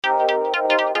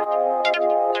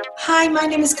Hi, my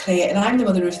name is Claire and I'm the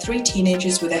mother of 3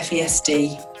 teenagers with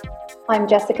FASD. I'm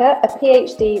Jessica, a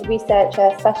PhD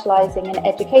researcher specialising in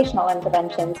educational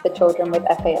interventions for children with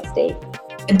FASD.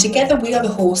 And together we are the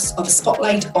hosts of a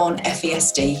Spotlight on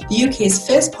FASD, the UK's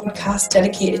first podcast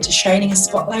dedicated to shining a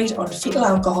spotlight on fetal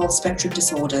alcohol spectrum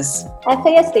disorders.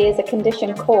 FASD is a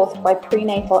condition caused by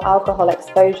prenatal alcohol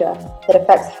exposure that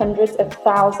affects hundreds of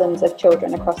thousands of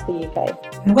children across the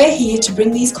UK. And we're here to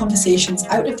bring these conversations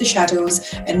out of the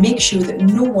shadows and make sure that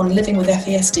no one living with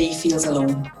FASD feels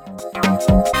alone.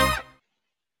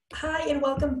 Hi and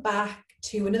welcome back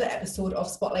to another episode of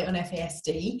Spotlight on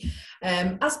FASD.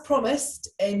 As promised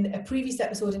in a previous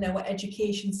episode in our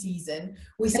education season,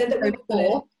 we said that we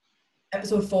were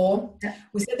episode 4. Yeah.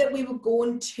 We said that we were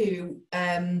going to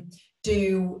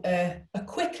do a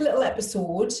quick little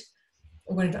episode.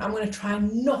 I'm going to try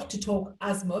not to talk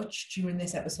as much during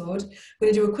this episode. We're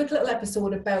going to do a quick little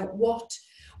episode about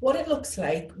what it looks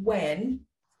like when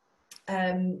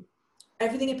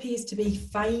everything appears to be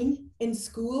fine in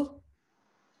school,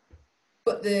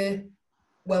 but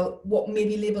what may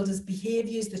be labelled as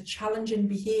behaviours, the challenging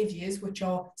behaviours, which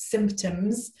are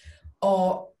symptoms,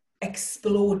 are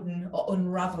exploding or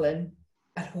unravelling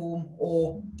at home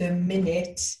or the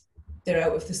minute they're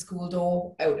out of the school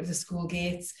door, out of the school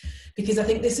gates. Because I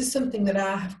think this is something that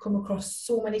I have come across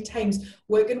so many times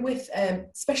working with,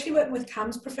 especially working with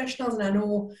CAMHS professionals, and I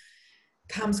know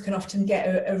CAMHS can often get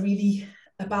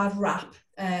a bad rap,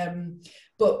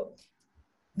 but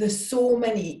there's so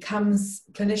many CAMHS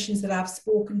clinicians that I've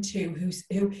spoken to who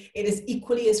it is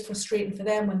equally as frustrating for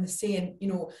them when they're saying, you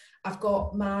know, I've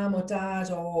got mum or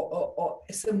dad or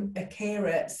a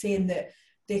carer saying that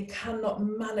they cannot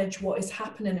manage what is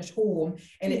happening at home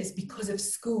and it is because of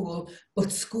school,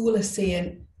 but school is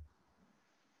saying,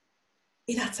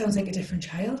 hey, that sounds like a different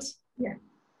child. Yeah.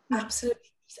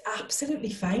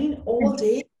 Absolutely fine all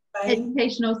day.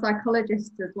 Educational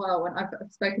psychologists as well, and I've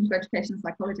spoken to educational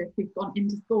psychologists who've gone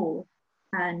into school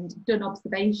and done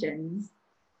observations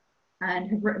and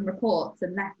have written reports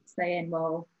and left saying,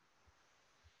 well,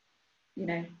 you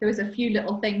know, there was a few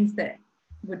little things that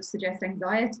would suggest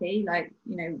anxiety, like,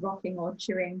 you know, rocking or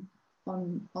chewing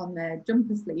on their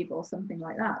jumper sleeve or something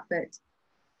like that, but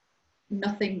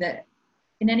nothing that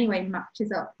in any way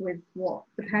matches up with what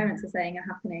the parents are saying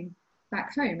are happening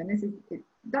back home. And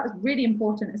that's really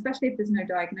important, especially if there's no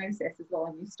diagnosis as well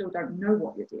and you still don't know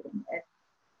what you're dealing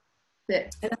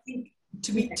with. And I think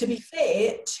to be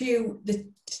fair to the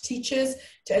teachers,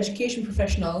 to education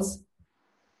professionals,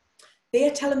 they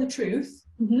are telling the truth.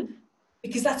 Mm-hmm.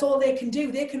 Because that's all they can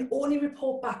do. They can only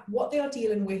report back what they are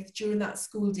dealing with during that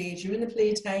school day, during the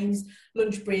playtimes,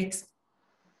 lunch breaks,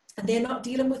 and they're not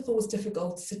dealing with those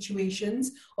difficult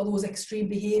situations or those extreme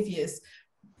behaviours.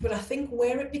 But I think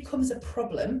where it becomes a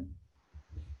problem,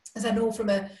 as I know from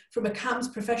a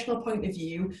CAMHS professional point of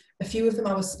view, a few of them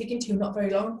I was speaking to not very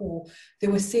long ago, they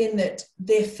were saying that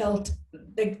they felt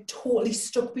they totally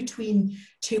stuck between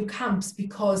two camps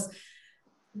because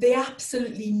they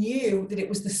absolutely knew that it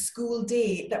was the school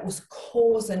day that was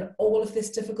causing all of this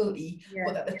difficulty,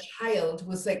 but that the child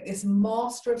was like this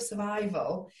master of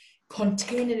survival,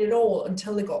 containing it all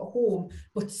until they got home,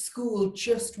 but school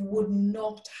just would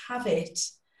not have it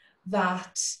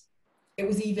that it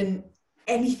was even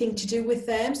anything to do with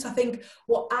them. So I think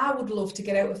what I would love to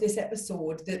get out of this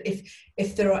episode, that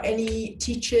if there are any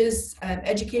teachers,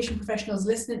 education professionals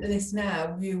listening to this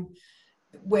now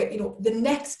where, you know, the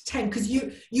next time, because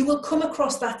you will come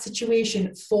across that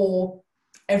situation for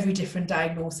every different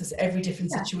diagnosis, every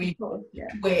different situation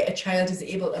where a child is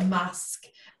able to mask,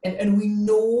 and we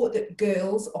know that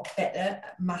girls are better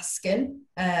at masking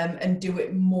and do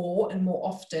it more and more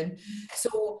often.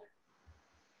 So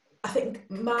I think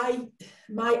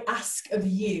my ask of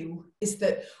you is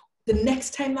that the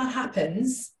next time that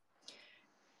happens,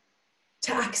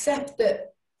 to accept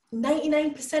that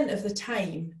 99% of the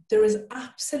time, there is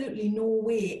absolutely no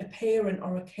way a parent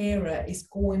or a carer is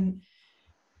going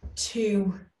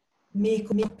to make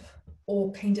up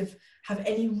or kind of have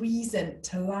any reason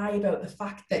to lie about the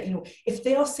fact that, you know, if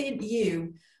they are saying to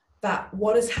you that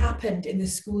what has happened in the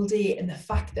school day and the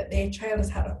fact that their child has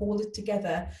had to hold it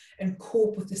together and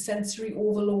cope with the sensory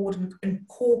overload and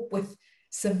cope with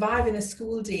surviving a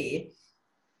school day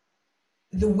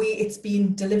the way it's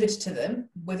being delivered to them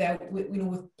without, you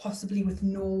know, possibly with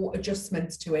no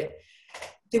adjustments to it,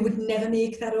 they would never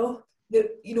make that up.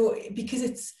 You know,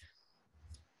 because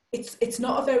it's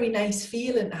not a very nice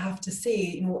feeling to have to say,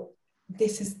 you know,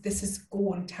 this is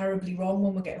going terribly wrong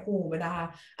when we get home and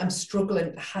I'm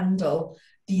struggling to handle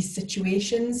these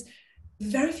situations.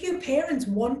 very few parents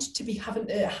want to be having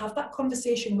to have that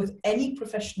conversation with any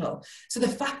professional. So the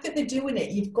fact that they're doing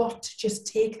it, you've got to just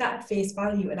take that at face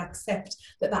value and accept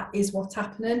that that is what's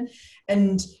happening.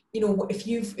 And, you know, if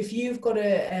you've got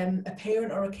a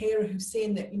parent or a carer who's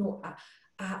saying that, you know,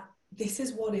 this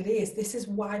is what it is, this is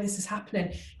why this is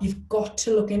happening, you've got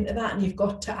to look into that, and you've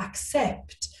got to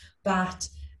accept that.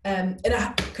 And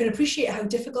I can appreciate how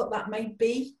difficult that might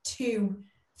be to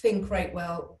think, right,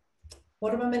 well,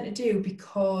 what am I meant to do?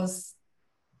 Because,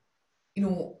 you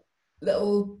know,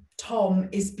 little Tom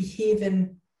is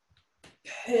behaving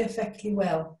perfectly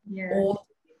well. Yeah. Or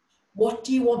what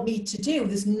do you want me to do?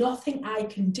 There's nothing I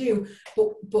can do,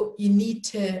 but you need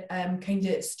to kind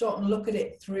of start and look at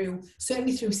it through,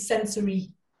 certainly through sensory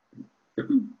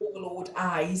overload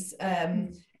eyes.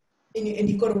 And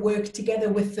you've got to work together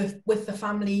with the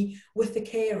family, with the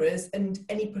carers and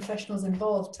any professionals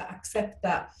involved to accept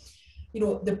that, you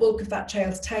know, the bulk of that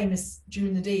child's time is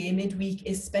during the day, midweek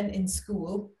is spent in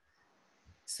school.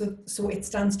 So it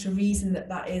stands to reason that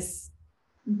that is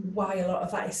why a lot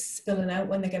of that is spilling out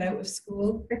when they get out of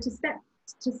school. But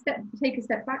take a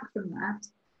step back from that,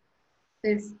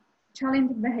 there's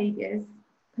challenging behaviours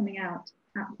coming out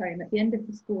at home at the end of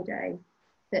the school day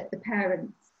that the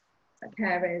parents,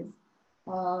 carers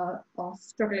are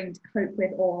struggling to cope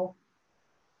with, or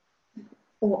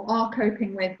are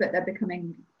coping with, but they're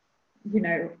becoming, you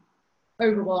know,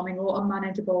 overwhelming or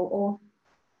unmanageable,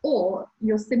 or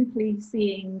you're simply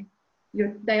seeing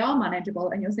they are manageable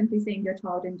and you're simply seeing your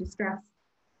child in distress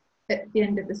at the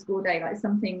end of the school day, like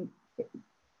something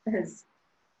has,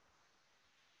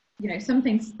 you know,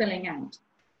 something's spilling out.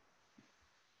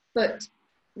 But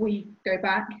we go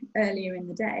back earlier in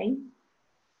the day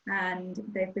and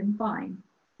they've been fine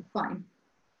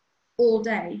all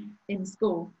day in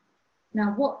school.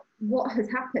 Now what has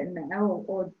happened there,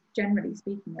 or generally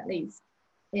speaking at least,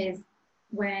 is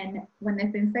when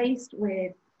they've been faced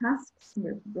with tasks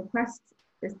and requests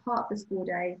as part of the school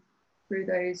day through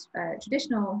those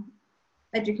traditional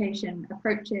education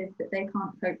approaches that they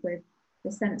can't cope with,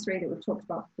 the sensory that we've talked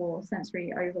about before,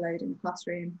 sensory overload in the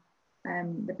classroom,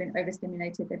 they've been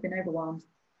overstimulated, they've been overwhelmed,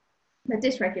 they're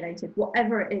dysregulated,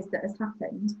 whatever it is that has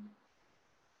happened,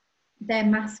 they're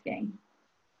masking.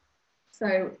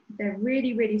 So they're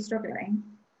really, really struggling,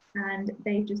 and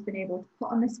they've just been able to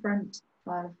put on this front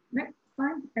of, nope,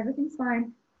 fine, everything's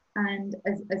fine. And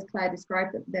as Claire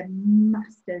described, that they're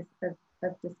masters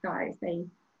of disguise. They,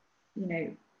 you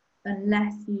know,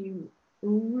 unless you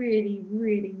really,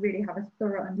 really, really have a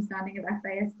thorough understanding of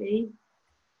FASD,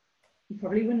 you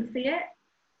probably wouldn't see it.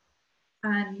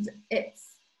 And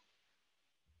it's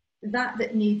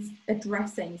that needs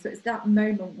addressing. So it's that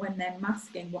moment when they're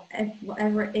masking,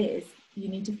 whatever it is, you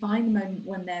need to find the moment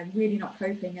when they're really not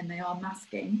coping and they are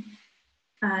masking,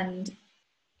 and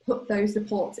put those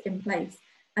supports in place.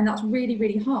 And that's really,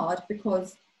 really hard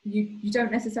because you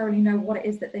don't necessarily know what it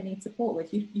is that they need support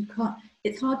with. You can't,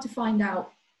 it's hard to find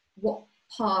out what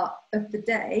part of the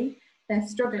day they're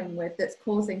struggling with that's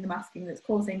causing the masking, that's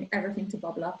causing everything to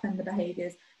bubble up and the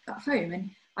behaviours at home.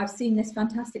 And I've seen this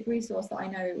fantastic resource that I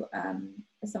know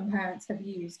some parents have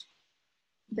used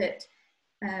that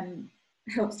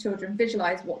helps children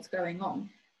visualise what's going on.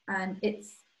 And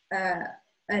it's a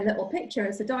little picture,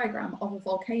 it's a diagram of a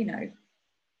volcano.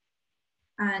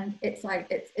 And it's like,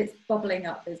 it's bubbling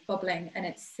up, it's bubbling, and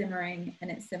it's simmering,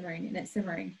 and it's simmering, and it's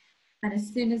simmering. And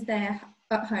as soon as they're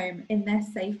at home in their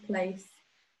safe place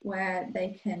where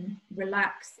they can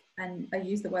relax, and I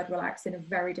use the word relax in a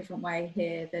very different way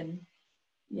here than,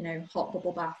 you know, hot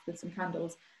bubble bath with some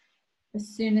candles. As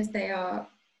soon as they are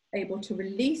able to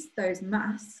release those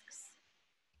masks,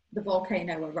 the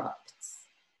volcano erupts,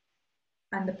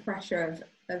 and the pressure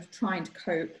of trying to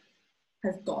cope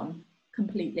has gone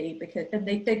completely, because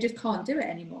they just can't do it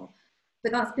anymore.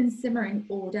 But that's been simmering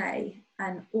all day,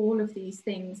 and all of these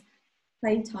things,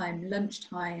 playtime,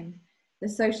 lunchtime, the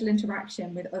social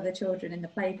interaction with other children in the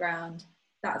playground,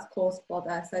 that's caused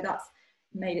bother. So that's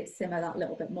made it simmer that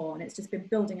little bit more, and it's just been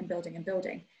building and building and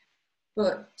building.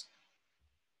 But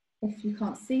if you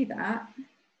can't see that,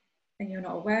 and you're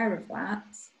not aware of that,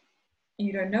 and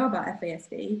you don't know about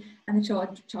FASD, and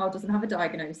the child doesn't have a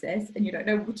diagnosis, and you don't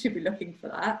know what to be looking for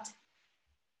that,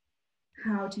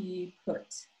 how do you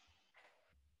put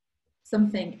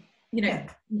something, you know,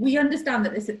 we understand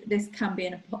that this can be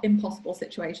an impossible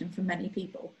situation for many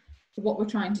people. So what we're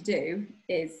trying to do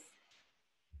is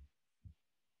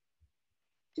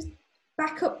just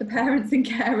back up the parents and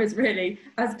carers, really.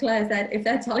 As Claire said, if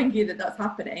they're telling you that that's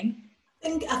happening.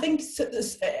 I think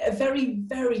a very,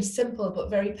 very simple but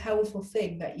very powerful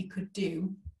thing that you could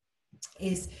do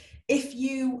is, if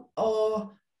you are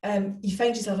you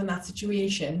find yourself in that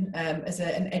situation as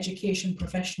an education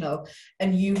professional,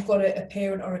 and you've got a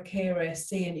parent or a carer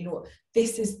saying, you know,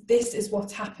 this is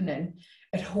what's happening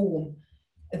at home,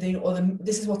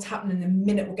 this is what's happening the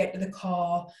minute we get to the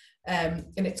car, and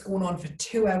it's going on for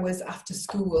 2 hours after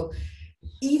school.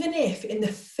 Even if in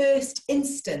the first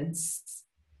instance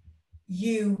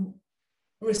you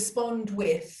respond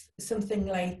with something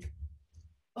like,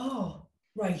 oh,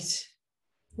 right,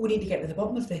 we need to get to the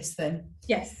bottom of this then.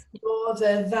 Yes.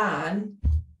 Rather than,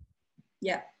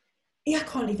 yeah, I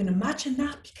can't even imagine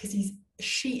that, because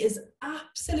she is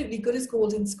absolutely good as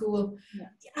gold in school.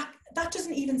 Yeah, that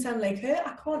doesn't even sound like her.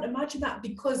 I can't imagine that,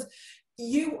 because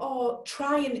you are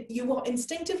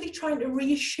instinctively trying to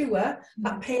reassure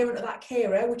that parent or that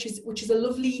carer, which is a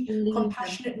lovely,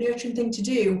 compassionate, nurturing thing to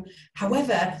do.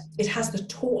 However, it has the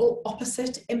total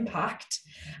opposite impact,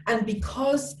 and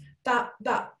because that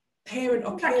parent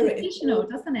or carer is conditional,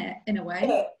 doesn't it, in a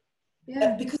way?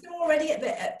 Yeah. Because they're already at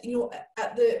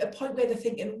the point where they're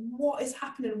thinking, what is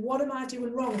happening? What am I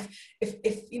doing wrong?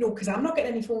 If you know, because I'm not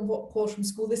getting any phone calls from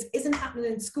school, this isn't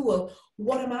happening in school.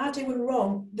 What am I doing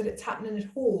wrong that it's happening at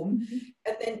home? Mm-hmm.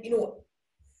 And then, you know,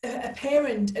 a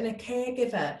parent and a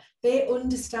caregiver, they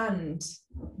understand.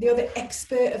 They are the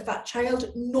expert of that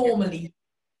child normally.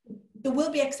 There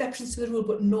will be exceptions to the rule,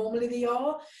 but normally they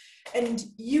are. And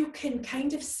you can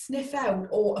kind of sniff out,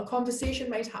 or a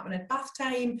conversation might happen at bath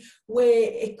time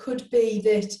where it could be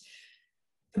that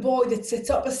the boy that sits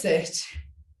opposite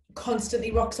constantly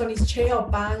rocks on his chair or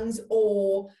bangs,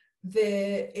 or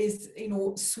there is, you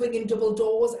know, swinging double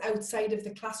doors outside of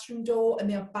the classroom door and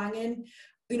they're banging.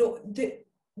 You know,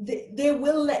 they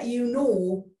will let you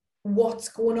know what's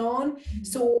going on. Mm-hmm.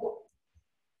 So,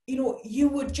 you know, you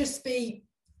would just be,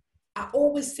 I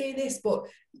always say this, but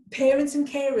parents and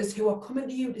carers who are coming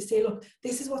to you to say, look,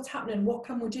 this is what's happening, what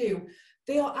can we do?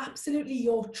 They are absolutely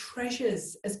your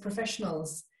treasures as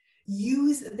professionals.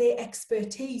 Use their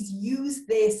expertise, use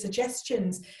their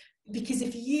suggestions, because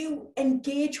if you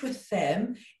engage with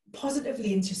them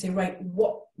positively and to say, right,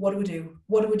 what do we do?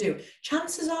 What do we do?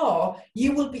 Chances are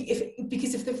you will be,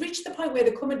 because if they've reached the point where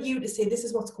they're coming to you to say, this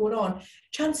is what's going on,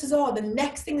 chances are the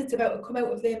next thing that's about to come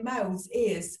out of their mouths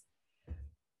is,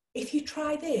 if you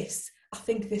try this, I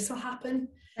think this will happen.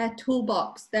 Their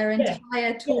toolbox, their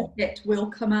entire toolkit will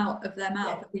come out of their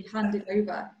mouth and be handed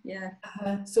over. Yeah.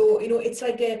 So, you know, it's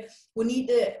like we need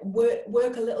to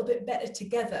work a little bit better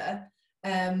together.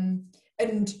 And,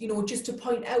 you know, just to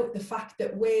point out the fact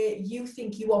that where you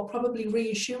think you are probably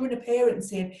reassuring a parent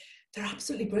saying, they're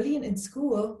absolutely brilliant in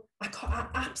school, I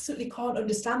absolutely can't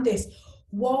understand this.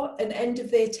 What an end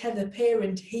of their tether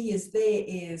parent he is there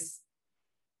is,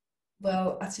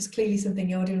 well, that's just clearly something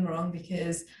you're doing wrong,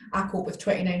 because I cope with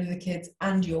 29 of the kids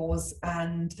and yours,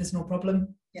 and there's no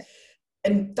problem. Yeah.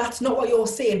 And that's not what you're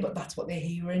saying, but that's what they're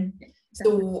hearing. Yeah,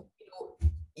 so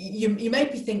you know, you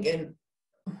might be thinking,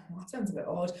 oh, that sounds a bit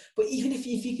odd. But even if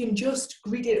you can just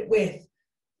greet it with,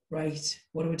 right,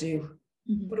 what do we do?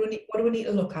 Mm-hmm. What do we need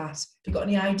to look at? Have you got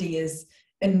any ideas?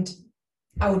 And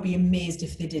I would be amazed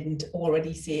if they didn't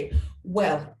already say,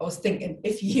 well, I was thinking,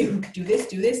 if you do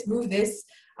this, move this,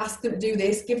 ask them to do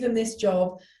this, give them this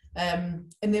job, and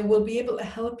they will be able to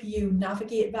help you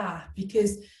navigate that.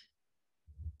 Because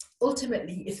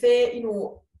ultimately, if they, you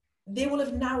know, they will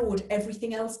have narrowed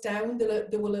everything else down,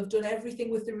 they will have done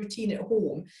everything with the routine at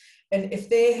home, and if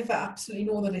they have absolutely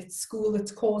know that it's school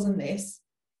that's causing this,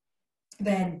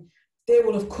 then they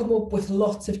will have come up with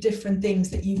lots of different things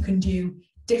that you can do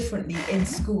differently in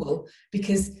school,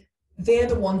 because they're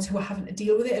the ones who are having to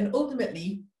deal with it. And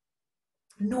ultimately,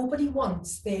 nobody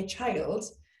wants their child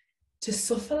to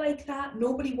suffer like that.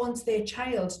 Nobody wants their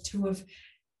child to have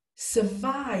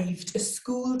survived a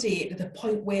school day to the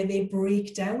point where they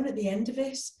break down at the end of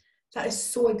it. That is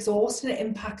so exhausting. It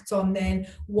impacts on then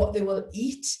what they will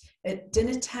eat at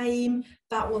dinner time.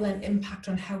 That will then impact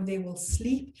on how they will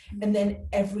sleep. And then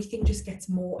everything just gets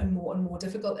more and more and more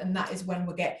difficult. And that is when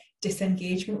we get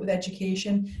disengagement with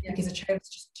education, because a child is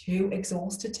just too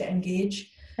exhausted to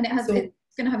engage. And it's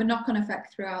going to have a knock-on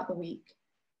effect throughout the week.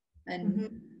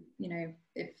 And, you know,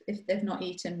 if they've not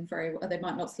eaten very well, they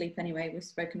might not sleep anyway. We've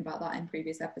spoken about that in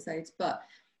previous episodes. But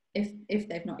if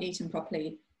they've not eaten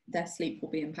properly, their sleep will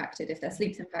be impacted. If their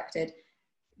sleep's impacted,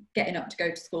 getting up to go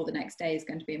to school the next day is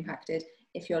going to be impacted.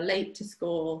 If you're late to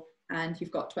school and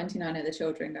you've got 29 other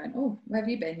children going, oh, where have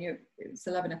you been? It's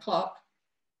 11 o'clock.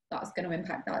 That's going to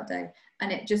impact that day.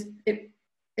 And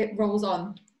it rolls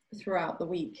on throughout the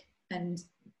week. And,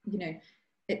 you know,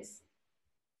 it's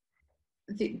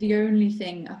the only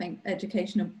thing I think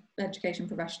education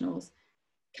professionals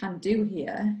can do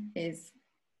here is,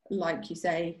 like you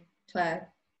say, Claire,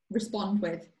 respond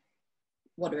with,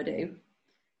 what do I do?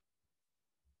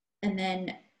 And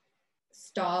then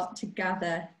start to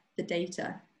gather the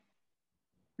data.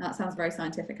 Now, that sounds very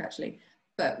scientific actually,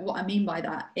 but what I mean by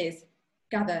that is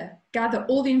gather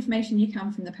all the information you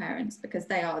can from the parents, because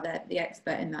they are the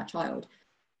expert in that child.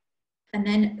 And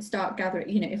then start gathering,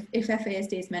 you know, if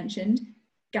FASD is mentioned,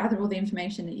 gather all the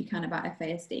information that you can about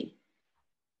FASD.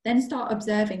 Then start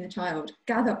observing the child,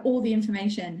 gather all the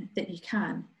information that you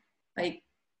can. Like,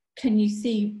 can you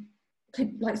see,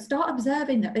 like start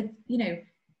observing that, you know,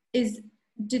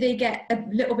 do they get a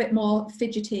little bit more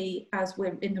fidgety as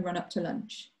we're in the run up to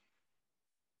lunch?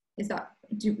 Is that,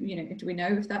 do we know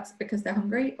if that's because they're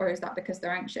hungry, or is that because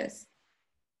they're anxious?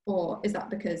 Or is that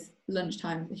because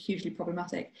lunchtime is hugely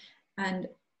problematic? And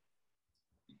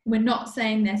we're not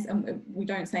saying this, and we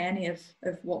don't say any of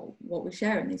what we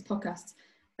share in these podcasts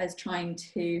as trying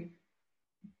to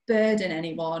burden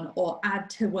anyone or add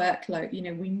to workload. You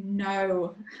know, we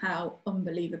know how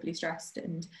unbelievably stressed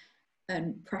and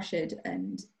pressured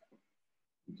and,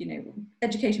 you know,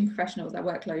 education professionals, their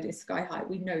workload is sky high.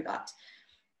 We know that.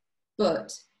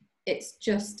 But it's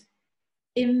just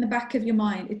in the back of your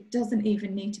mind, it doesn't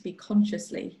even need to be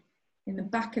consciously. In the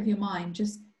back of your mind,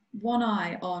 just one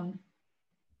eye on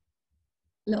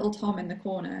little Tom in the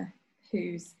corner,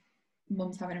 whose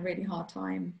mum's having a really hard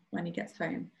time when he gets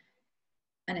home.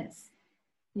 And it's,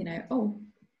 you know, oh,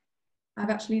 I've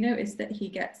actually noticed that he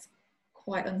gets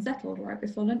quite unsettled right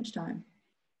before lunchtime.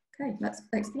 Okay, let's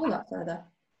explore that further.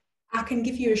 I can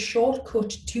give you a shortcut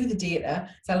to the data.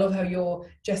 So I love how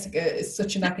Jessica is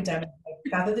such an academic.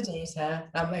 Gather the data.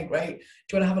 I'm like, right,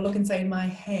 do you want to have a look inside my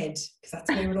head? Because that's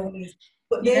where it all is.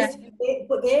 But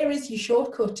there is your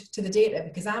shortcut to the data,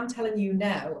 because I'm telling you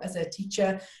now, as a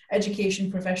teacher,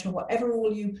 education professional, whatever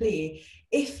role you play,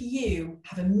 if you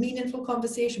have a meaningful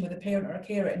conversation with a parent or a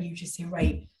carer and you just say,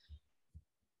 right,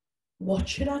 where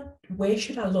should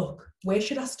I look? Where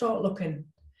should I start looking?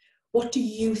 What do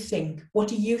you think? What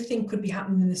do you think could be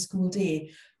happening in the school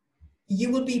day?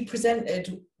 You will be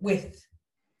presented with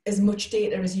as much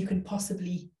data as you can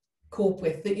possibly cope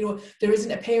with. That, you know, there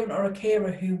isn't a parent or a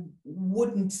carer who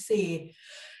wouldn't say,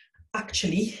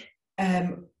 actually,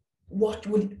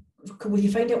 will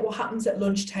you find out what happens at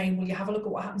lunchtime? Will you have a look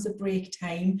at what happens at break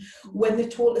time? When they're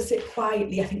told to sit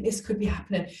quietly, I think this could be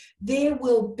happening. They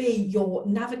will be your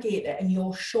navigator and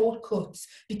your shortcuts,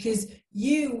 because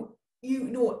you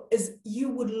know, as you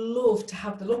would love to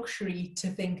have the luxury to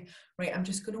think, right, I'm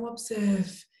just going to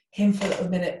observe him for a little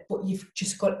minute, but you've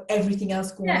just got everything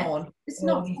else going on. It's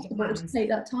not possible to take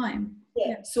that time.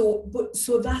 So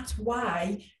that's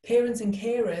why parents and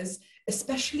carers,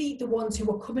 especially the ones who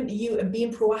are coming to you and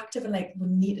being proactive and like, we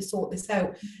need to sort this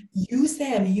out, use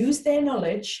their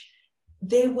knowledge.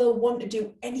 They will want to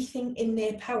do anything in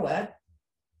their power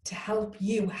to help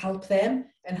you help them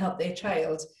and help their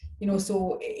child. You know,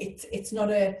 so it's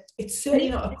certainly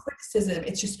not a criticism.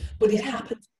 It's just, but it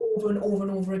happens over and over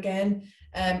and over again,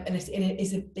 and it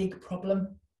is a big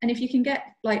problem. And if you can get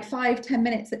like 5-10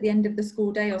 minutes at the end of the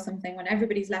school day or something, when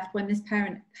everybody's left, when this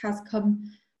parent has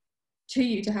come to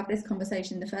you to have this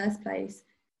conversation in the first place,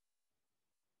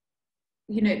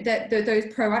 you know, those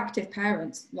proactive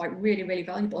parents, like, really, really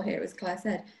valuable here, as Claire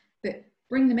said. But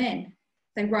bring them in.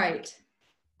 Say, right,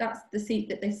 that's the seat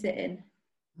that they sit in.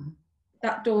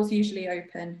 That door's usually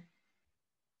open.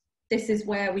 This is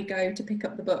where we go to pick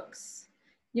up the books.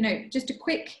 You know, just a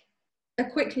quick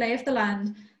lay of the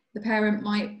land. The parent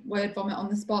might word vomit on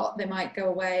the spot. They might go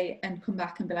away and come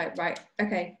back and be like, right,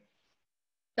 okay,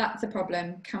 that's a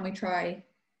problem. Can we try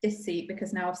this seat?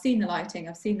 Because now I've seen the lighting,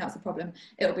 I've seen that's a problem.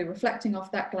 It'll be reflecting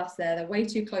off that glass there. They're way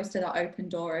too close to that open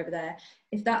door over there.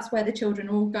 If that's where the children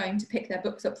are all going to pick their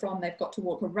books up from, they've got to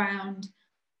walk around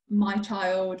my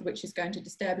child, which is going to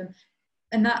disturb them.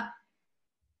 And that,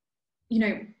 you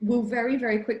know, will very,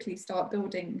 very quickly start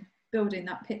building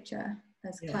that picture,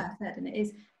 as Claire said. And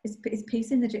it's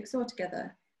piecing the jigsaw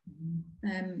together,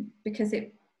 because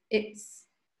it's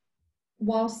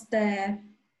whilst they're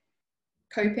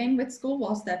coping with school,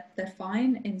 whilst they're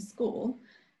fine in school,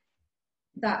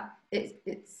 that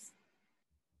it's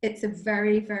a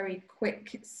very, very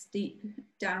quick, steep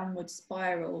downward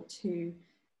spiral to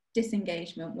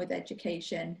disengagement with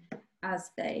education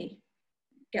as they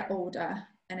get older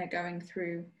and are going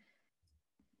through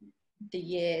the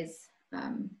years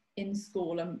in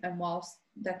school, and whilst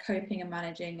they're coping and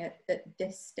managing at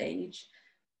this stage,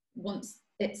 once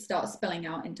it starts spilling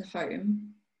out into home,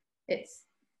 it's,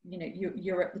 you know,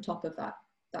 you're at the top of that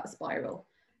spiral.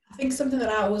 I think something that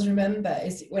I always remember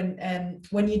is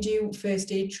when you do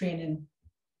first aid training,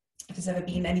 if there's ever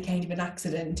been any kind of an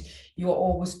accident, you're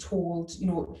always told, you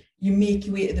know, you make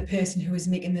your way to the person who is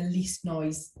making the least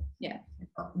noise. Yeah.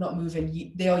 Not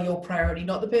moving. They are your priority,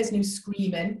 not the person who's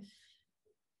screaming,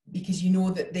 because you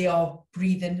know that they are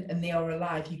breathing and they are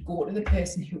alive. You go to the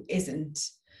person who isn't.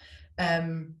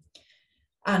 And,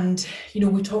 you know,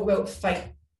 we talk about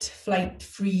fight, flight,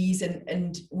 freeze,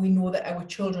 and we know that our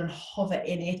children hover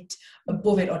in it,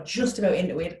 above it, or just about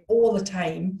into it all the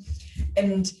time.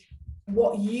 And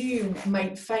what you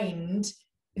might find,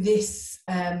 this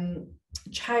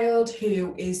child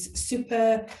who is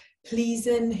super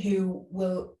pleasing, who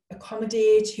will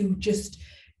accommodate, who just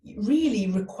really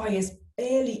requires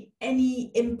barely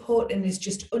any input and is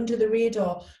just under the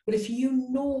radar. But if you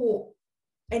know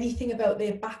anything about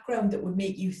their background that would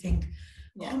make you think,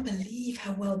 I can't believe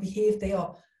how well behaved they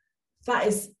are, that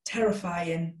is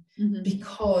terrifying,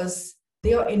 because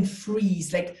they are in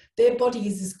freeze. Like, their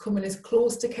bodies is coming as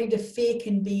close to kind of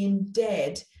faking being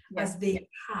dead as they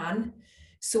can,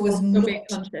 so as not being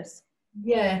conscious.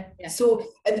 So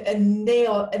and they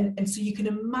are, and so you can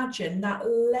imagine that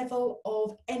level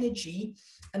of energy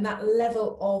and that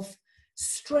level of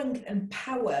strength and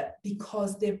power,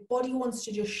 because their body wants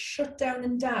to just shut down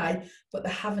and die, but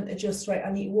they're having to just, right,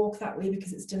 I need to walk that way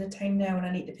because it's dinner time now, and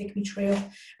I need to pick my tray up,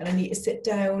 and I need to sit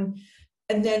down.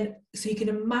 And then, so you can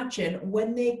imagine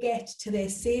when they get to their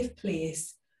safe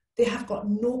place, they have got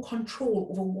no control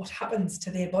over what happens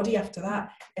to their body after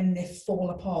that, and they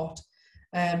fall apart.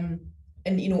 And,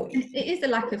 you know, it is a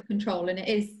lack of control, and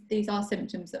these are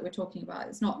symptoms that we're talking about.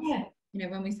 It's not, you know,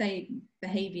 when we say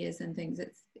behaviors and things,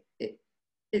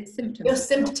 it's symptoms. They're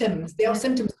symptoms. They are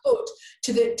symptoms. But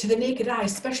to the naked eye,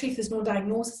 especially if there's no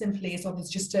diagnosis in place, or there's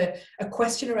just a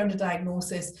question around a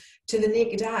diagnosis, to the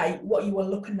naked eye, what you are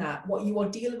looking at, what you are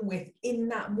dealing with in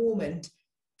that moment,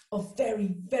 are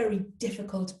very, very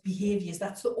difficult behaviours.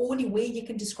 That's the only way you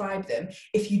can describe them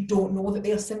if you don't know that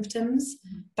they are symptoms.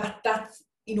 That's,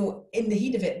 you know, in the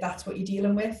heat of it, that's what you're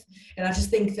dealing with. And I just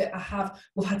think that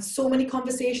we've had so many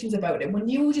conversations about it. When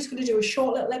you were just going to do a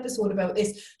short little episode about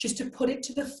this, just to put it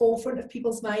to the forefront of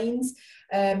people's minds,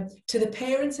 to the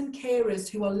parents and carers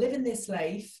who are living this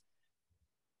life,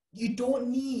 you don't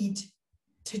need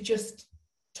to just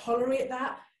tolerate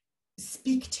that.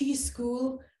 Speak to your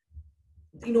school,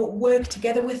 you know, work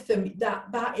together with them.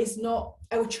 That is not,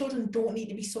 our children don't need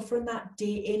to be suffering that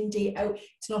day in, day out.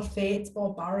 It's not fair, it's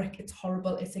barbaric, it's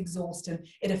horrible, it's exhausting,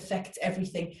 it affects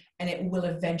everything, and it will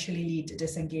eventually lead to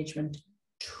disengagement.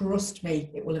 Trust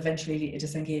me, it will eventually lead to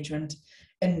disengagement.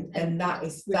 And that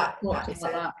is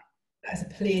a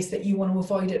place that you want to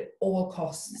avoid at all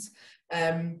costs.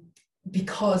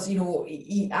 Because, you know,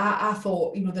 I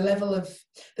thought, you know, the level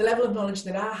of knowledge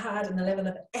that I had and the level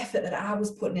of effort that I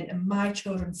was putting into my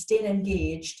children staying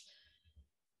engaged,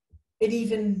 it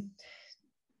even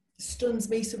stuns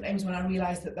me sometimes when I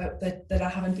realise that I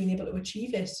haven't been able to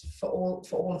achieve it for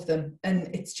all of them. And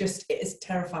it is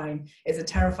terrifying. It's a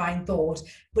terrifying thought,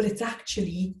 but it's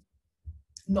actually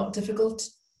not difficult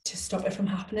to stop it from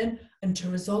happening and to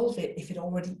resolve it if it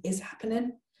already is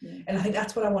happening. And I think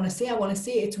that's what I want to say. I want to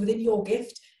say it's within your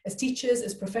gift as teachers,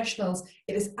 as professionals.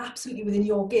 It is absolutely within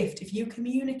your gift. If you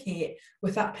communicate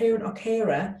with that parent or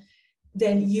carer,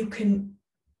 then you can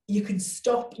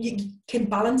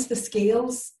balance the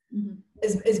scales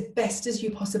as best as you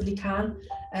possibly can.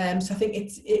 So I think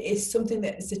it is something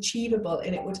that is achievable,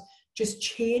 and it would just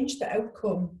change the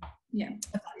outcome of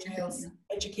that child's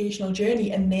educational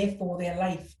journey and therefore their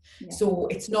life. So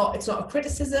it's not a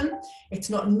criticism, it's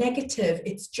not negative,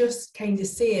 it's just kind of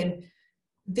saying,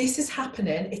 this is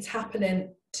happening, it's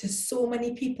happening to so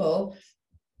many people.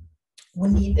 We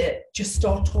need to just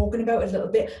start talking about it a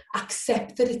little bit,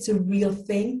 accept that it's a real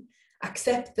thing,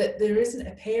 accept that there isn't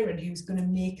a parent who's going to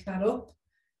make that up,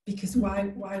 because why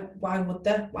would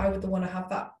they want to have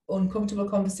that uncomfortable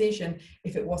conversation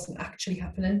if it wasn't actually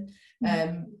happening?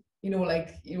 You know,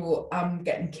 like, you know, I'm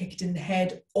getting kicked in the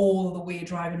head all the way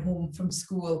driving home from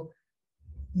school.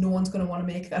 No one's going to want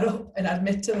to make that up and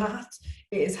admit to that.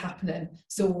 It is happening.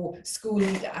 So school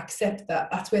need to accept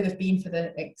that. That's where they've been for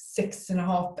the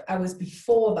 6.5 hours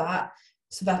before that.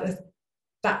 So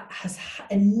that has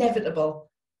inevitable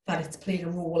that it's played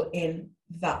a role in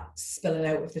that spilling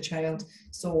out of the child.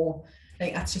 So I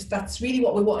think that's really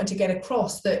what we wanted to get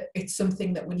across, that it's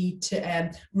something that we need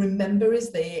to remember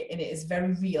is there, and it is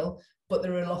very real, but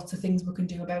there are lots of things we can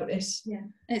do about it. Yeah,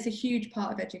 and it's a huge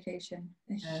part of education,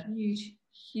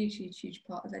 huge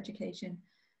part of education,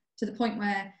 to the point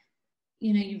where,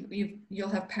 you know, you'll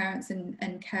have parents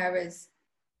and carers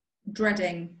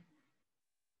dreading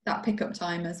that pickup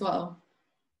time as well,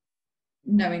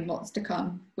 knowing what's to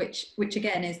come, which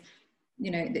again is, you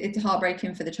know, it's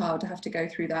heartbreaking for the child to have to go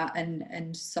through that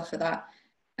and suffer that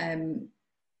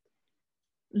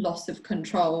loss of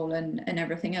control and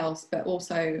everything else, but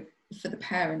also for the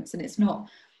parents. And it's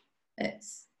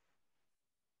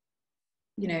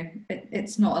you know,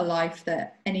 it's not a life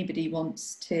that anybody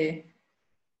wants to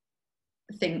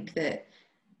think that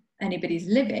anybody's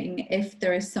living, if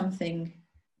there is something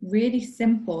really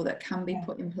simple that can be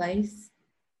put in place.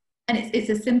 And it's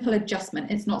a simple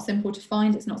adjustment. It's not simple to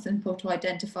find, it's not simple to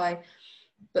identify,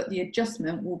 but the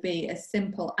adjustment will be as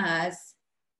simple as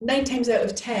 9 times out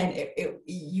of 10,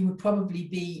 you would probably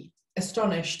be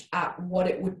astonished at what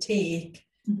it would take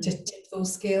to tip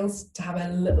those scales, to have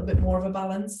a little bit more of a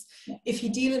balance. Yeah. If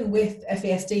you're dealing with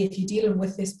FASD, if you're dealing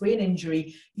with this brain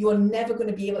injury, you are never going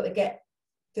to be able to get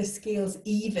the scales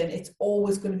even. It's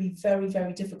always going to be very,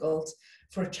 very difficult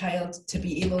for a child to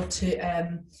be able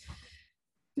to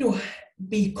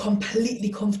be completely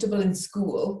comfortable in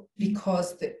school,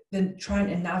 because they're trying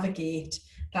to navigate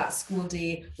that school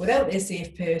day without a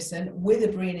safe person with a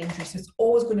brain injury. So it's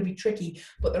always going to be tricky,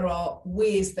 but there are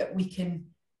ways that we can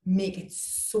make it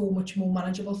so much more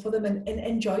manageable for them and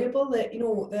enjoyable, that, you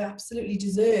know, they absolutely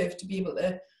deserve to be able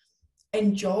to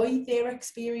enjoy their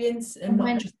experience and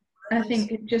not just. I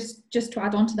think just to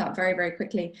add on to that very, very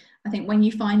quickly, I think when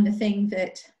you find the thing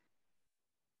that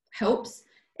helps,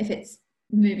 if it's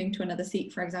moving to another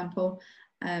seat, for example,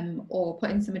 or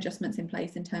putting some adjustments in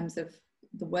place in terms of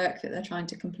the work that they're trying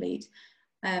to complete,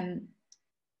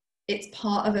 it's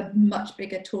part of a much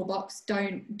bigger toolbox.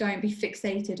 Don't be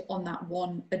fixated on that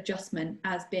one adjustment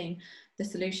as being the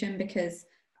solution, because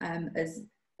as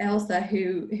Elsa,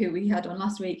 who we had on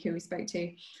last week, who we spoke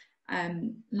to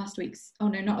not last week's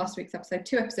episode,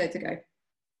 2 episodes ago,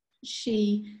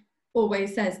 she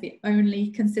always says the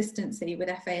only consistency with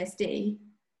FASD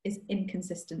is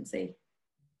inconsistency.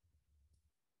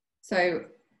 So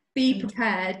be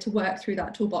prepared to work through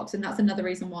that toolbox. And that's another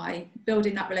reason why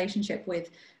building that relationship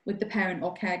with the parent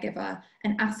or caregiver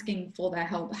and asking for their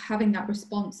help, having that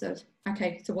response of,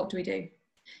 okay, so what do we do?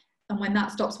 And when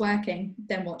that stops working,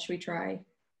 then what should we try?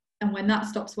 And when that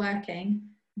stops working,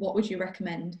 what would you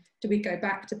recommend? Do we go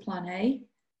back to plan A,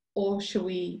 or should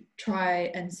we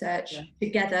try and search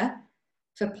together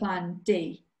for plan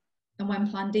D? And when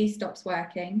plan D stops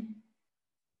working,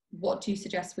 what do you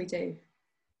suggest we do?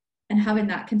 And having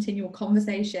that continual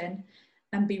conversation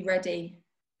and be ready.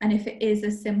 And if it is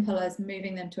as simple as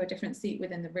moving them to a different seat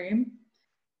within the room,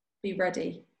 be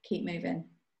ready, keep moving,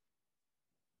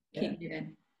 keep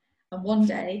moving. And one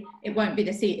day it won't be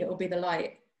the seat, it will be the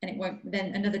light. And it won't,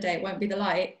 then another day it won't be the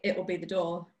light, it will be the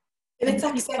door. And it's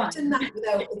accepting that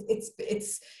without,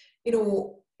 it's, you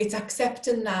know, it's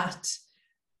accepting that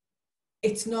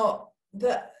it's not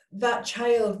that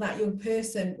child, that young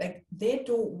person, like, they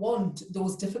don't want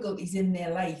those difficulties in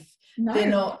their life. No. They're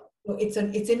not,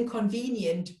 it's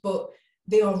inconvenient, but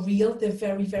they are real. They're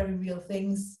very, very real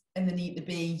things, and they need to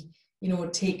be, you know,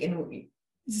 taken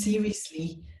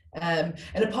seriously. And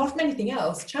apart from anything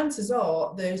else, chances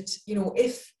are that, you know,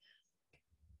 if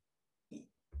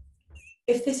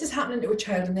this is happening to a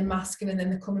child and they're masking and then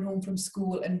they're coming home from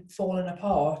school and falling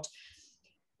apart,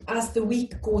 as the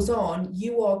week goes on,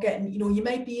 you are getting, you know, you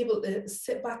might be able to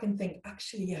sit back and think,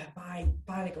 actually, yeah, by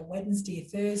like a Wednesday,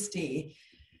 Thursday,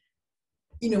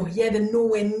 you know, yeah, they're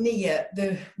nowhere near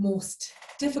the most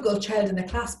difficult child in the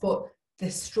class, but they're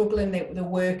struggling, the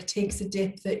work takes a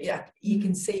dip that you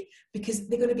can see, because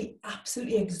they're going to be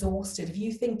absolutely exhausted. If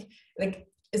you think, like,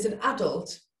 as an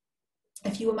adult,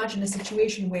 if you imagine a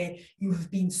situation where you have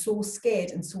been so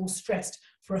scared and so stressed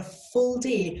for a full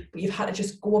day, but you've had to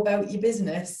just go about your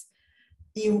business,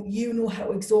 you know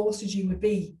how exhausted you would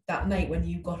be that night when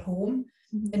you got home.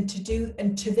 And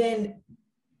to then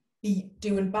be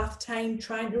doing bath time,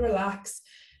 trying to relax,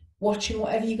 watching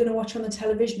whatever you're going to watch on the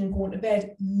television and going to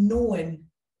bed, knowing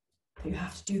that you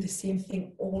have to do the same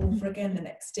thing all over again the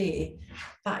next day,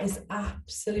 that is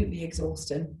absolutely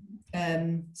exhausting.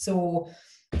 So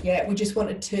yeah, we just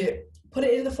wanted to put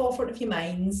it in the forefront of your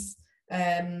minds.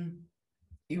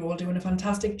 You're all doing a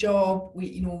fantastic job.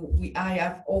 I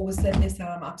have always said this, and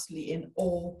I'm absolutely in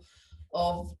awe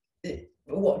of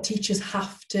what teachers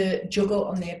have to juggle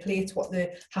on their plates, what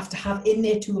they have to have in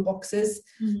their toolboxes.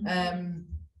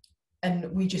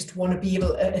 And we just want to be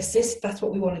able to assist. That's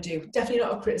what we want to do. Definitely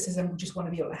not a criticism. We just want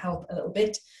to be able to help a little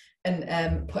bit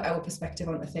and put our perspective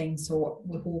onto things. So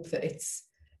we hope that it's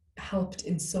helped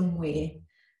in some way.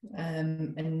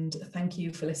 And thank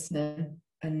you for listening,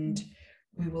 and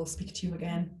we will speak to you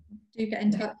again. Do get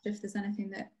in touch if there's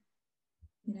anything that,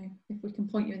 you know, if we can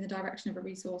point you in the direction of a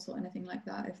resource or anything like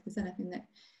that, if there's anything that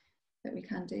we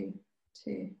can do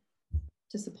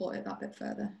to support it that bit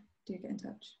further. do get in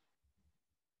touch.